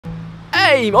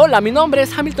Hey, hola, mi nombre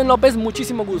es Hamilton Lopez,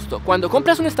 muchísimo gusto. Cuando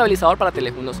compras un estabilizador para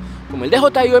teléfonos como el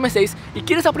DJI o M6 y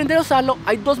quieres aprender a usarlo,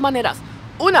 hay dos maneras.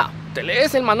 Una, te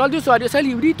lees el manual de usuario, ese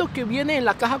librito que viene en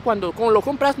la caja cuando lo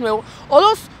compras nuevo. O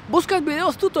dos, buscas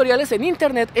videos tutoriales en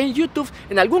internet, en YouTube,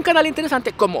 en algún canal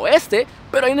interesante como este,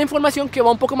 pero hay una información que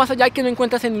va un poco más allá y que no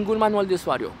encuentras en ningún manual de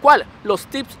usuario. ¿Cuál? Los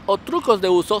tips o trucos de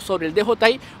uso sobre el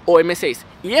DJI o M6.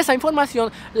 Y esa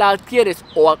información la adquieres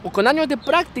o con años de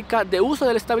práctica de uso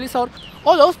del estabilizador,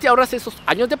 o dos, te ahorras esos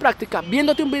años de práctica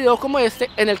viéndote un video como este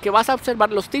en el que vas a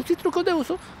observar los tips y trucos de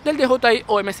uso del DJI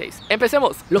o M6.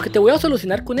 Empecemos. Lo que te voy a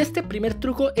solucionar con este primer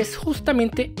truco es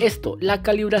justamente esto, la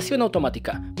calibración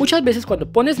automática. Muchas veces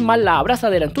cuando pones mal la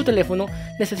abrazadera en tu teléfono,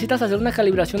 necesitas hacer una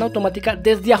calibración automática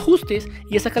desde ajustes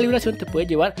y esa calibración te puede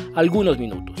llevar algunos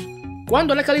minutos.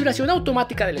 Cuando la calibración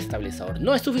automática del estabilizador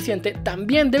no es suficiente,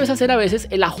 también debes hacer a veces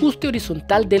el ajuste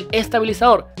horizontal del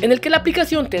estabilizador, en el que la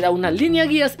aplicación te da una línea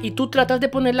guías y tú tratas de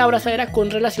poner la abrazadera con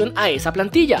relación a esa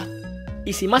plantilla.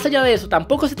 Y si más allá de eso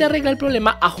tampoco se te arregla el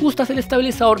problema, ajustas el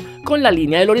estabilizador con la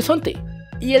línea del horizonte.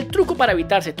 Y el truco para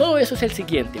evitarse todo eso es el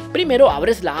siguiente. Primero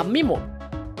abres la app Mimo,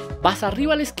 vas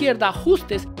arriba a la izquierda,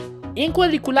 ajustes, y en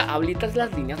cuadrícula habilitas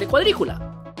las líneas de cuadrícula.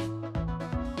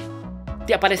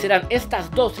 Te aparecerán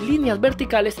estas dos líneas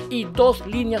verticales y dos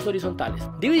líneas horizontales,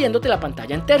 dividiéndote la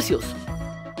pantalla en tercios.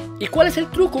 ¿Y cuál es el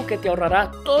truco que te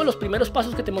ahorrará todos los primeros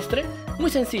pasos que te mostré? Muy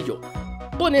sencillo.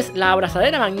 Pones la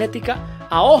abrazadera magnética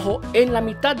a ojo en la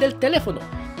mitad del teléfono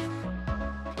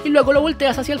y luego lo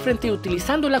volteas hacia el frente y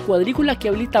utilizando la cuadrícula que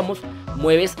habilitamos,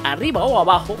 mueves arriba o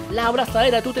abajo la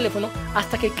abrazadera de tu teléfono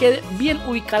hasta que quede bien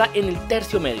ubicada en el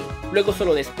tercio medio. Luego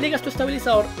solo despliegas tu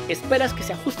estabilizador, esperas que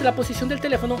se ajuste la posición del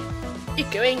teléfono y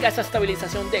que venga esa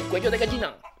estabilización de cuello de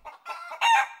gallina.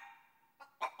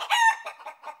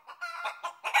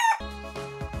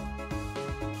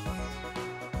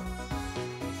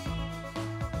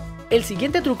 El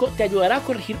siguiente truco te ayudará a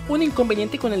corregir un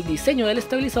inconveniente con el diseño del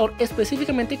estabilizador,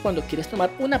 específicamente cuando quieres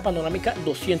tomar una panorámica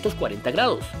 240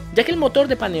 grados, ya que el motor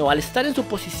de paneo, al estar en su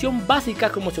posición básica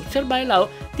como se observa de lado,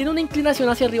 tiene una inclinación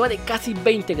hacia arriba de casi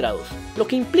 20 grados, lo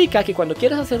que implica que cuando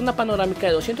quieres hacer una panorámica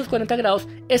de 240 grados,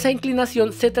 esa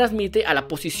inclinación se transmite a la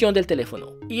posición del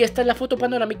teléfono. Y esta es la foto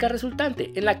panorámica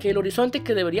resultante, en la que el horizonte,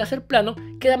 que debería ser plano,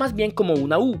 queda más bien como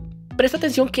una U. Presta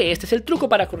atención que este es el truco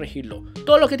para corregirlo.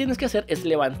 Todo lo que tienes que hacer es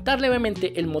levantar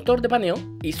levemente el motor de paneo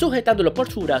y sujetándolo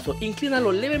por su brazo,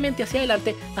 inclínalo levemente hacia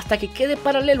adelante hasta que quede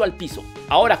paralelo al piso.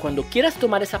 Ahora, cuando quieras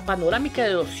tomar esa panorámica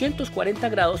de 240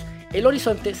 grados, el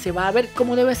horizonte se va a ver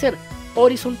como debe ser,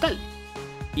 horizontal.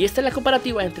 Y esta es la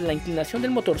comparativa entre la inclinación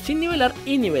del motor sin nivelar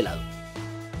y nivelado.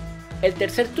 El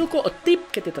tercer truco o tip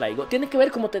que te traigo tiene que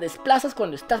ver cómo te desplazas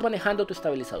cuando estás manejando tu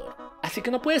estabilizador. Así que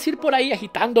no puedes ir por ahí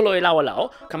agitándolo de lado a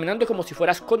lado, caminando como si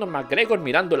fueras Conor McGregor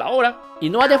mirando la hora.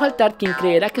 Y no ha de faltar quien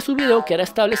creerá que su video quedará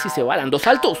estable si se va dando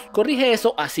saltos. Corrige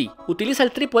eso así. Utiliza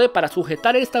el trípode para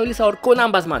sujetar el estabilizador con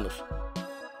ambas manos.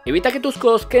 Evita que tus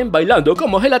codos queden bailando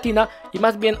como gelatina y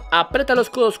más bien aprieta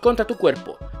los codos contra tu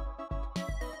cuerpo.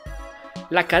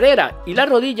 La cadera y las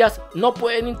rodillas no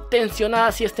pueden ir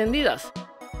tensionadas y extendidas.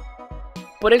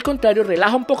 Por el contrario,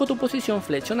 relaja un poco tu posición,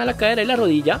 flexiona la cadera y la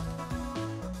rodilla.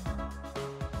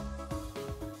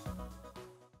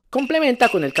 Complementa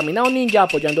con el caminado ninja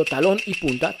apoyando talón y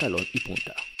punta, talón y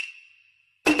punta.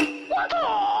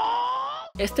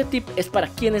 Este tip es para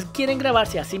quienes quieren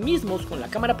grabarse a sí mismos con la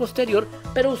cámara posterior,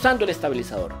 pero usando el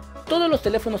estabilizador. Todos los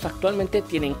teléfonos actualmente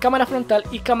tienen cámara frontal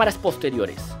y cámaras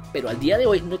posteriores, pero al día de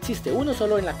hoy no existe uno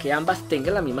solo en la que ambas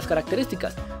tengan las mismas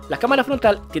características. La cámara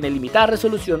frontal tiene limitada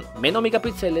resolución, menos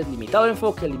megapíxeles, limitado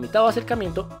enfoque, limitado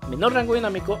acercamiento, menor rango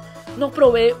dinámico, no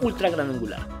provee ultra gran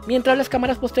angular, mientras las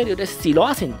cámaras posteriores sí lo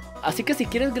hacen. Así que si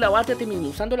quieres grabarte a ti mismo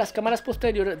usando las cámaras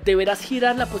posteriores, deberás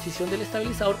girar la posición del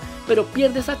estabilizador, pero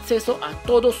pierdes acceso a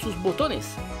todos sus botones,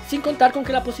 sin contar con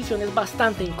que la posición es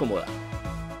bastante incómoda.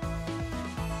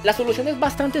 La solución es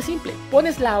bastante simple,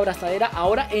 pones la abrazadera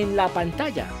ahora en la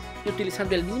pantalla y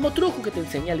utilizando el mismo truco que te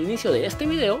enseñé al inicio de este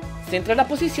video, centra la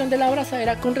posición de la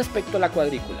abrazadera con respecto a la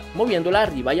cuadrícula, moviéndola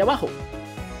arriba y abajo.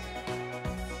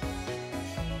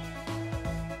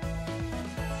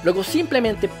 Luego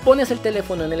simplemente pones el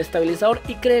teléfono en el estabilizador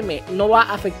y créeme, no va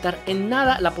a afectar en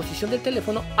nada la posición del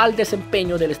teléfono al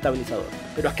desempeño del estabilizador.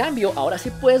 Pero a cambio, ahora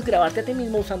sí puedes grabarte a ti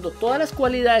mismo usando todas las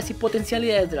cualidades y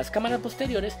potencialidades de las cámaras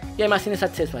posteriores y además tienes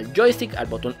acceso al joystick, al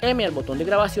botón M, al botón de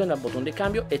grabación, al botón de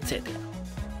cambio, etc.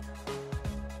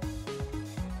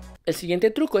 El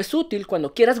siguiente truco es útil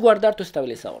cuando quieras guardar tu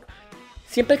estabilizador.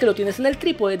 Siempre que lo tienes en el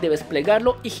trípode debes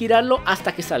plegarlo y girarlo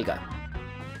hasta que salga.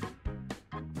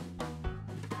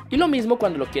 Y lo mismo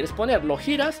cuando lo quieres poner, lo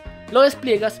giras, lo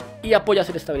despliegas y apoyas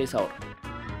el estabilizador.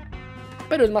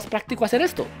 pero es más práctico hacer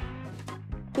esto.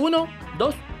 1,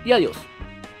 2 y adiós.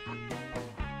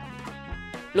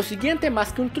 Lo siguiente,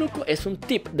 más que un truco, es un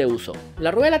tip de uso.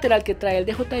 La rueda lateral que trae el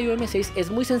DJI M6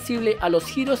 es muy sensible a los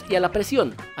giros y a la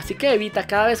presión, así que evita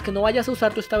cada vez que no vayas a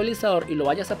usar tu estabilizador y lo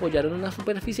vayas a apoyar en una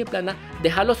superficie plana,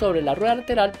 dejarlo sobre la rueda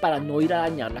lateral para no ir a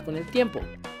dañarla con el tiempo.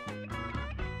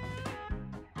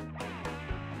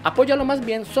 Apóyalo más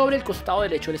bien sobre el costado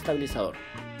derecho del estabilizador.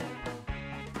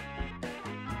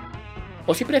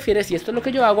 O si prefieres, y esto es lo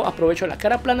que yo hago, aprovecho la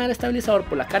cara plana del estabilizador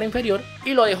por la cara inferior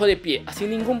y lo dejo de pie, así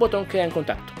ningún botón queda en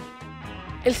contacto.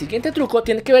 El siguiente truco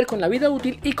tiene que ver con la vida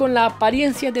útil y con la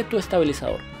apariencia de tu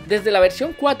estabilizador. Desde la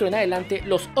versión 4 en adelante,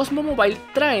 los Osmo Mobile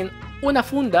traen una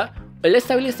funda, el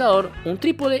estabilizador, un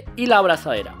trípode y la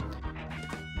abrazadera.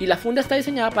 Y la funda está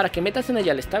diseñada para que metas en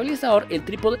ella el estabilizador, el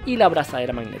trípode y la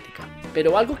abrazadera magnética.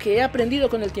 Pero algo que he aprendido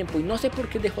con el tiempo y no sé por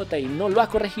qué el DJI no lo ha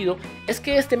corregido es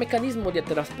que este mecanismo de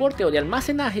transporte o de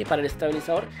almacenaje para el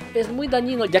estabilizador es muy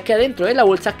dañino, ya que adentro de la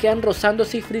bolsa quedan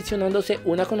rozándose y friccionándose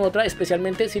una con otra,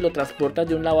 especialmente si lo transportas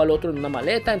de un lado al otro en una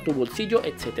maleta, en tu bolsillo,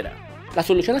 etc. La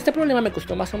solución a este problema me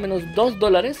costó más o menos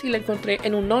 $2 y la encontré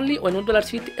en un Only o en un Dollar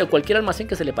City o cualquier almacén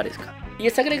que se le parezca. Y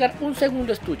es agregar un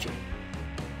segundo estuche.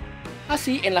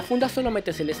 Así, en la funda solo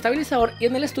metes el estabilizador y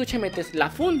en el estuche metes la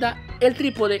funda, el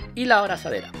trípode y la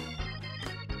abrazadera.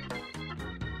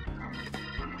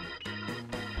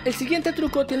 El siguiente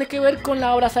truco tiene que ver con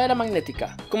la abrazadera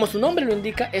magnética. Como su nombre lo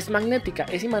indica, es magnética,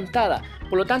 es imantada,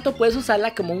 por lo tanto puedes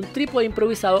usarla como un trípode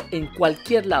improvisado en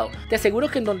cualquier lado. Te aseguro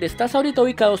que en donde estás ahorita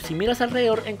ubicado, si miras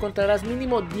alrededor encontrarás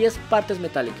mínimo 10 partes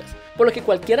metálicas, por lo que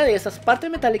cualquiera de esas partes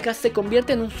metálicas se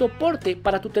convierte en un soporte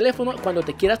para tu teléfono cuando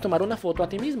te quieras tomar una foto a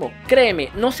ti mismo.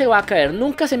 Créeme, no se va a caer,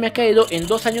 nunca se me ha caído en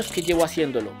 2 años que llevo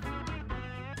haciéndolo.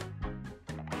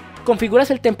 Configuras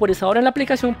el temporizador en la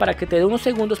aplicación para que te dé unos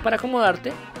segundos para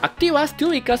acomodarte, activas, te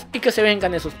ubicas y que se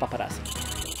vengan esos paparazzi.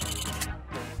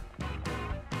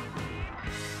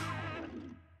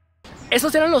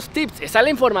 Esos eran los tips, esa es la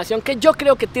información que yo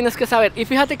creo que tienes que saber. Y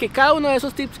fíjate que cada uno de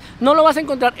esos tips no lo vas a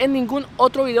encontrar en ningún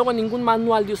otro video o en ningún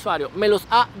manual de usuario. Me los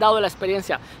ha dado la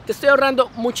experiencia. Te estoy ahorrando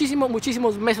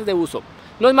muchísimos meses de uso.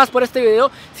 No es más por este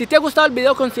video. Si te ha gustado el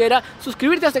video, considera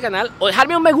suscribirte a este canal o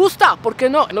dejarme un me gusta, ¿por qué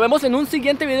no? Nos vemos en un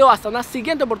siguiente video, hasta una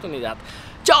siguiente oportunidad.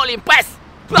 ¡Chao,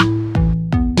 pues!